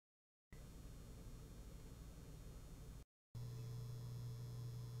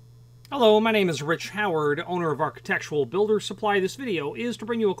Hello, my name is Rich Howard, owner of Architectural Builder Supply. This video is to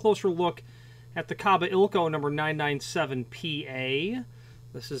bring you a closer look at the Kaba Ilco number 997PA.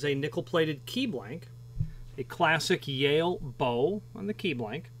 This is a nickel-plated key blank, a classic Yale bow on the key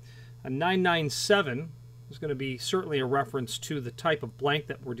blank. A 997 is going to be certainly a reference to the type of blank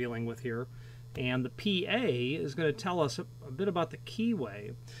that we're dealing with here. And the PA is going to tell us a bit about the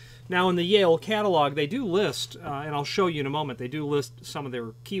keyway. Now, in the Yale catalog, they do list, and I'll show you in a moment, they do list some of their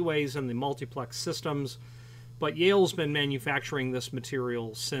keyways and the multiplex systems, but Yale's been manufacturing this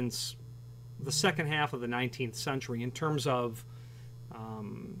material since the second half of the 19th century in terms of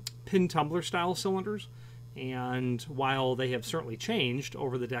pin tumbler style cylinders. And while they have certainly changed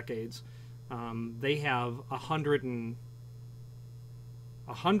over the decades, they have a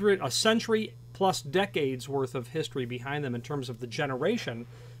century plus decades worth of history behind them in terms of the generation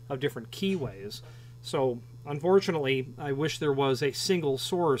of different keyways. So unfortunately, I wish there was a single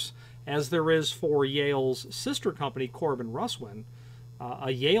source, as there is for Yale's sister company, Corbin Russwin,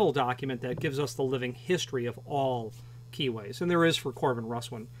 a Yale document that gives us the living history of all keyways. And there is for Corbin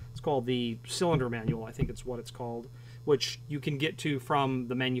Russwin. It's called the Cylinder Manual, I think it's what it's called, which you can get to from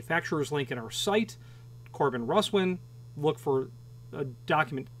the manufacturer's link in our site, Corbin Russwin. Look for a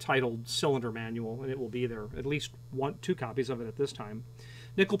document titled Cylinder Manual, and it will be there. At least two copies of it at this time.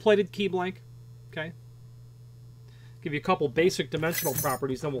 Nickel-plated key blank, okay? Give you a couple basic dimensional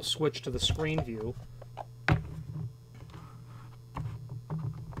properties, then we'll switch to the screen view.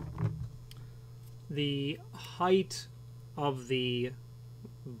 The height of the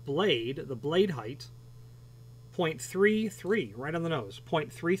blade height, 0.33, right on the nose,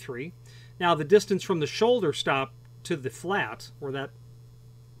 0.33. Now the distance from the shoulder stop to the flat, where that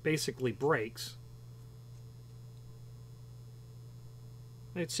basically breaks,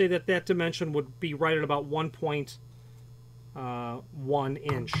 I'd say that that dimension would be right at about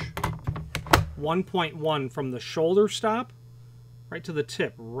 1.1 inch. 1.1 from the shoulder stop right to the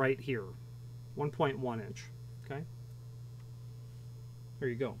tip right here. 1.1 inch. Okay? There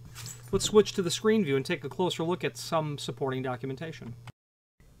you go. Let's switch to the screen view and take a closer look at some supporting documentation.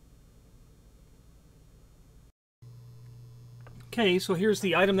 Okay, so here's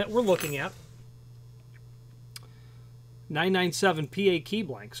the item that we're looking at. 997PA key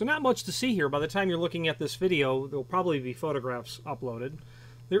blank. So not much to see here. By the time you're looking at this video, there'll probably be photographs uploaded.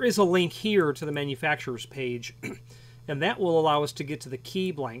 There is a link here to the manufacturer's page, and that will allow us to get to the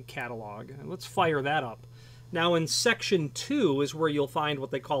key blank catalog. And let's fire that up. Now in section 2 is where you'll find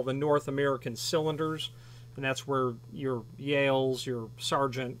what they call the North American cylinders, and that's where your Yales, your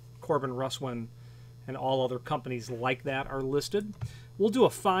Sargent, Corbin Russwin, and all other companies like that are listed. We'll do a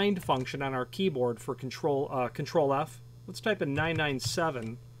find function on our keyboard for Control F. Let's type in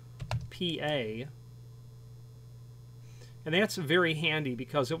 997PA, and that's very handy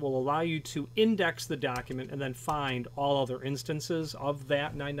because it will allow you to index the document and then find all other instances of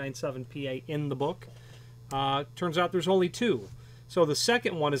that 997PA in the book. Turns out there's only two. So the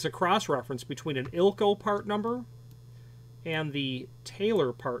second one is a cross-reference between an Ilco part number and the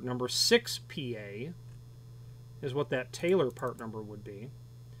Taylor part number. 6PA is what that Taylor part number would be.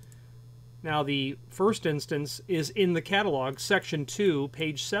 Now, the first instance is in the catalog, section 2,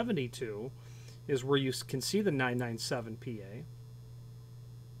 page 72, is where you can see the 997PA.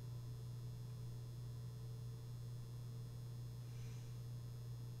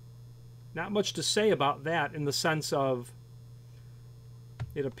 Not much to say about that in the sense of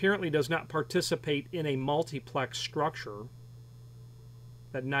it apparently does not participate in a multiplex structure,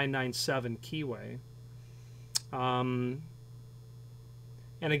 that 997 keyway.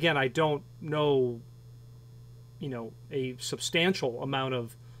 And again, I don't know, a substantial amount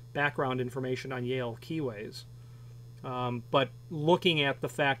of background information on Yale keyways. But looking at the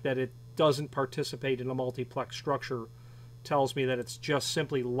fact that it doesn't participate in a multiplex structure tells me that it's just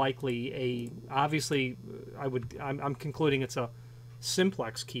simply likely obviously, I'm concluding it's a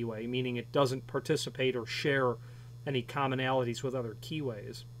simplex keyway, meaning it doesn't participate or share any commonalities with other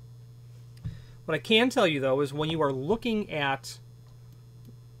keyways. What I can tell you, though, is when you are looking at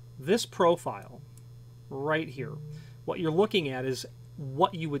this profile right here, what you're looking at is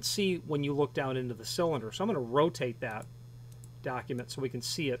what you would see when you look down into the cylinder. So I'm going to rotate that document so we can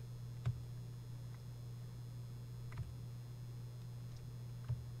see it.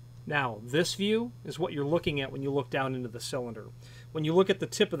 Now, this view is what you're looking at when you look down into the cylinder. When you look at the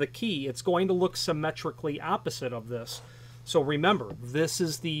tip of the key, it's going to look symmetrically opposite of this. So remember, this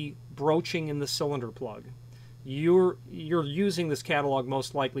is the broaching in the cylinder plug. You're using this catalog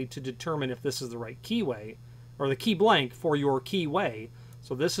most likely to determine if this is the right keyway, or the key blank for your keyway.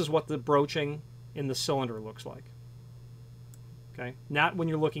 So this is what the broaching in the cylinder looks like. Okay, not when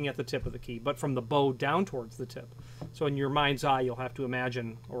you're looking at the tip of the key, but from the bow down towards the tip. So in your mind's eye, you'll have to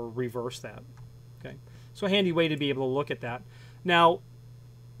imagine or reverse that. Okay, so a handy way to be able to look at that. Now,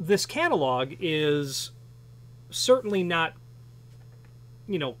 this catalog is certainly not,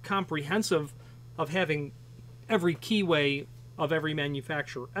 you know, comprehensive of having every keyway of every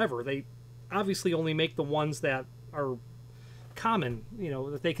manufacturer ever. They obviously only make the ones that are common, you know,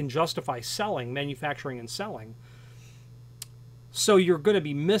 that they can justify selling, manufacturing and selling. So you're going to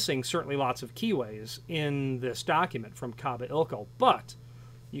be missing certainly lots of keyways in this document from Kaba Ilco, but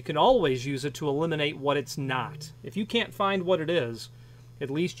you can always use it to eliminate what it's not. If you can't find what it is, at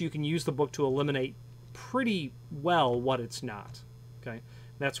least you can use the book to eliminate pretty well what it's not. Okay,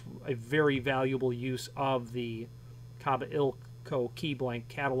 that's a very valuable use of the Kaba Ilco key blank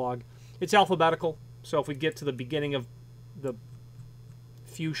catalog. It's alphabetical, so if we get to the beginning of the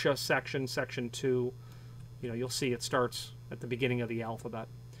fuchsia section, section 2, you know, you'll see it starts at the beginning of the alphabet.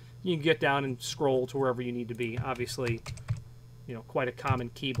 You can get down and scroll to wherever you need to be. Obviously, you know, quite a common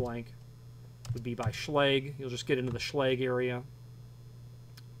key blank would be by Schlage. You'll just get into the Schlage area,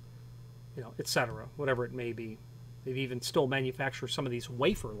 you know, etc., whatever it may be. They've even still manufacture some of these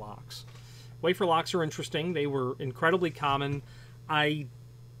wafer locks. Wafer locks are interesting. They were incredibly common. I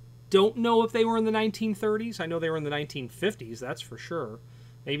don't know if they were in the 1930s. I know they were in the 1950s, that's for sure.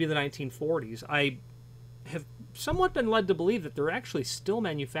 Maybe the 1940s. I have somewhat been led to believe that they're actually still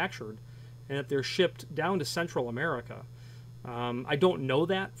manufactured and that they're shipped down to Central America. I don't know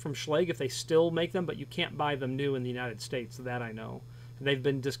that from Schlage if they still make them, but you can't buy them new in the United States. That I know. And they've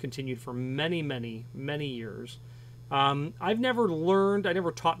been discontinued for many, many, many years. I've never learned, I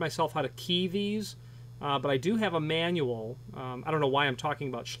never taught myself how to key these, but I do have a manual. I don't know why I'm talking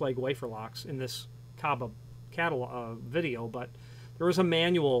about Schlage wafer locks in this Kaba catalog video, but there is a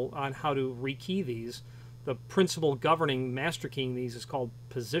manual on how to rekey these. The principle governing master keying these is called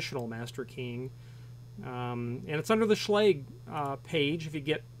positional master keying. And it's under the Schlage page. If you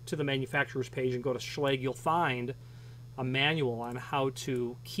get to the manufacturer's page and go to Schlage, you'll find a manual on how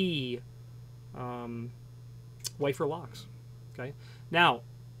to key wafer locks. Okay. Now,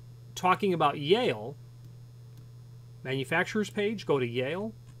 talking about Yale, manufacturer's page, go to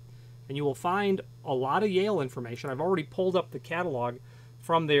Yale, and you will find a lot of Yale information. I've already pulled up the catalog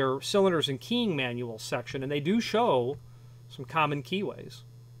from their cylinders and keying manual section, and they do show some common keyways.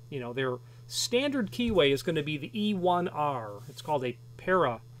 You know, their standard keyway is going to be the E1R. It's called a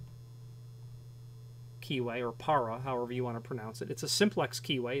para keyway, or para, however you want to pronounce it. It's a simplex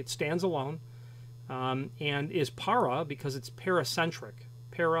keyway. It stands alone, and is para because it's paracentric.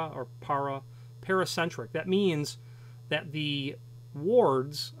 Para or para, paracentric. That means that the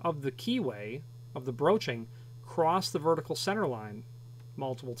wards of the keyway, of the broaching, cross the vertical center line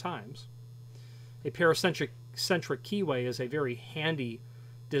multiple times. A paracentric keyway is a very handy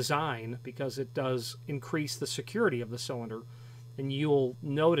design because it does increase the security of the cylinder, and you'll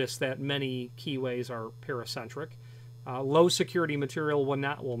notice that many keyways are paracentric. Low security material will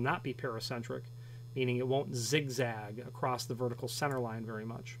not be paracentric, meaning it won't zigzag across the vertical center line very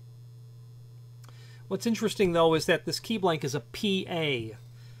much. What's interesting, though, is that this key blank is a PA,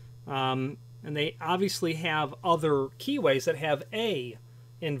 and they obviously have other keyways that have A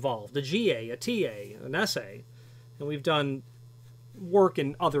involved, a GA, a TA, an SA, and we've done work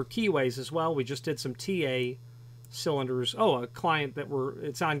in other keyways as well. We just did some TA cylinders. Oh, a client that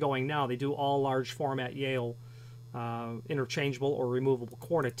it's ongoing now. They do all large format Yale interchangeable or removable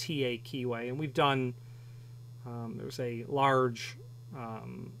core in a TA keyway, and we've done, there's a large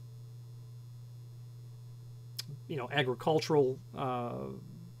you know, agricultural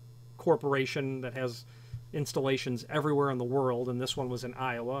corporation that has installations everywhere in the world, and this one was in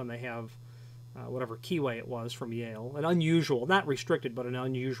Iowa, and they have whatever keyway it was from Yale, an unusual, not restricted, but an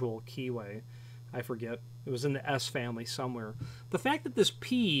unusual keyway. I forget. It was in the S family somewhere. The fact that this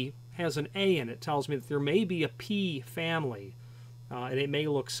P has an A in it tells me that there may be a P family, and it may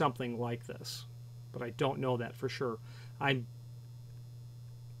look something like this, but I don't know that for sure. I'm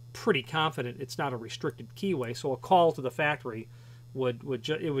pretty confident it's not a restricted keyway, so a call to the factory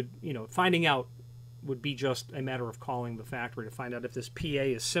finding out would be just a matter of calling the factory to find out if this PA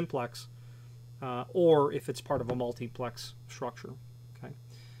is simplex or if it's part of a multiplex structure. Okay.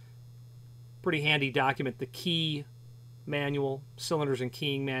 Pretty handy document, the key manual, cylinders and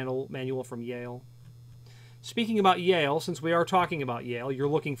keying manual from Yale. Speaking about Yale, since we are talking about Yale, you're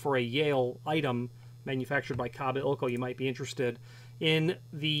looking for a Yale item manufactured by Kaba Ilco, you might be interested. In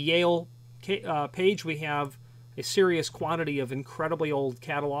the Yale page, we have a serious quantity of incredibly old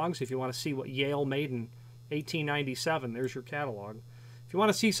catalogs. If you want to see what Yale made in 1897, there's your catalog. If you want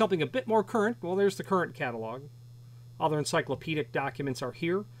to see something a bit more current, well, there's the current catalog. Other encyclopedic documents are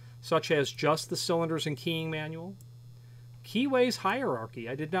here, such as just the cylinders and keying manual. Keyways hierarchy.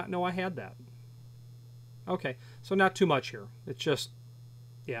 I did not know I had that. Okay, so not too much here. It just,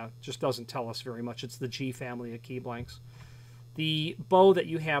 yeah, just doesn't tell us very much. It's the G family of key blanks. The bow that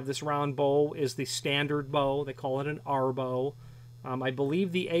you have, this round bow, is the standard bow. They call it an R bow. I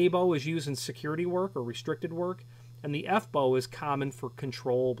believe the A bow is used in security work or restricted work, and the F bow is common for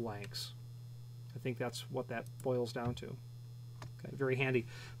control blanks. I think that's what that boils down to. Okay, very handy.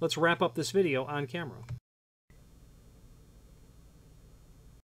 Let's wrap up this video on camera.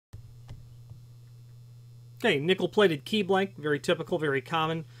 Okay, nickel-plated key blank, very typical, very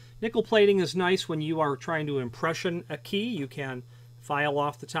common. Nickel plating is nice when you are trying to impression a key. You can file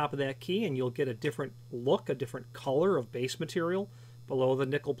off the top of that key and you'll get a different look, a different color of base material. Below the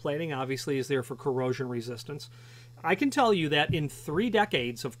nickel plating obviously is there for corrosion resistance. I can tell you that in 3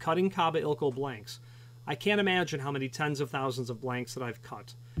 decades of cutting Kaba Ilco blanks, I can't imagine how many tens of thousands of blanks that I've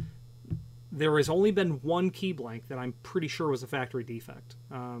cut. There has only been one key blank that I'm pretty sure was a factory defect.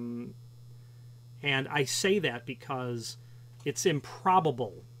 And I say that because it's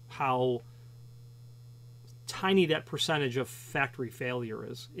improbable how tiny that percentage of factory failure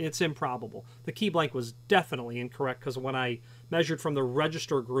is. It's improbable. The key blank was definitely incorrect because when I measured from the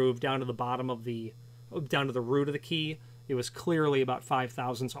register groove down to the bottom of the, down to the root of the key, it was clearly about 5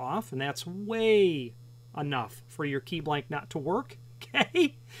 thousandths off, and that's way enough for your key blank not to work.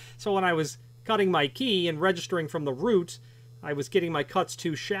 Okay? So when I was cutting my key and registering from the root, I was getting my cuts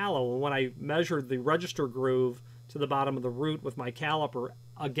too shallow, and when I measured the register groove to the bottom of the root with my caliper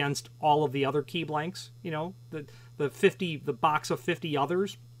against all of the other key blanks, you know, the box of 50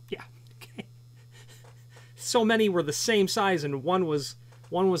 others, yeah, okay. So many were the same size, and one was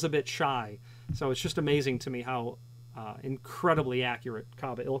a bit shy. So it's just amazing to me how incredibly accurate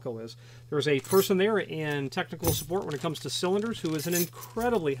Kaba Ilco is. There's a person there in technical support when it comes to cylinders who is an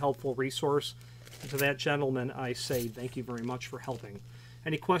incredibly helpful resource. And to that gentleman, I say thank you very much for helping.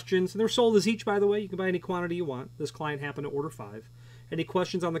 Any questions? And they're sold as each, by the way. You can buy any quantity you want. This client happened to order 5. Any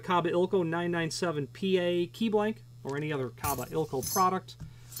questions on the Kaba Ilco 997PA key blank or any other Kaba Ilco product,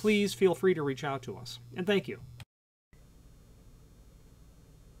 please feel free to reach out to us. And thank you.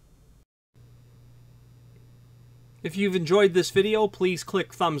 If you've enjoyed this video, please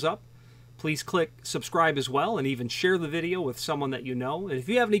click thumbs up. Please click subscribe as well, and even share the video with someone that you know. And if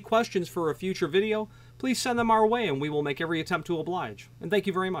you have any questions for a future video, please send them our way and we will make every attempt to oblige. And thank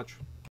you very much.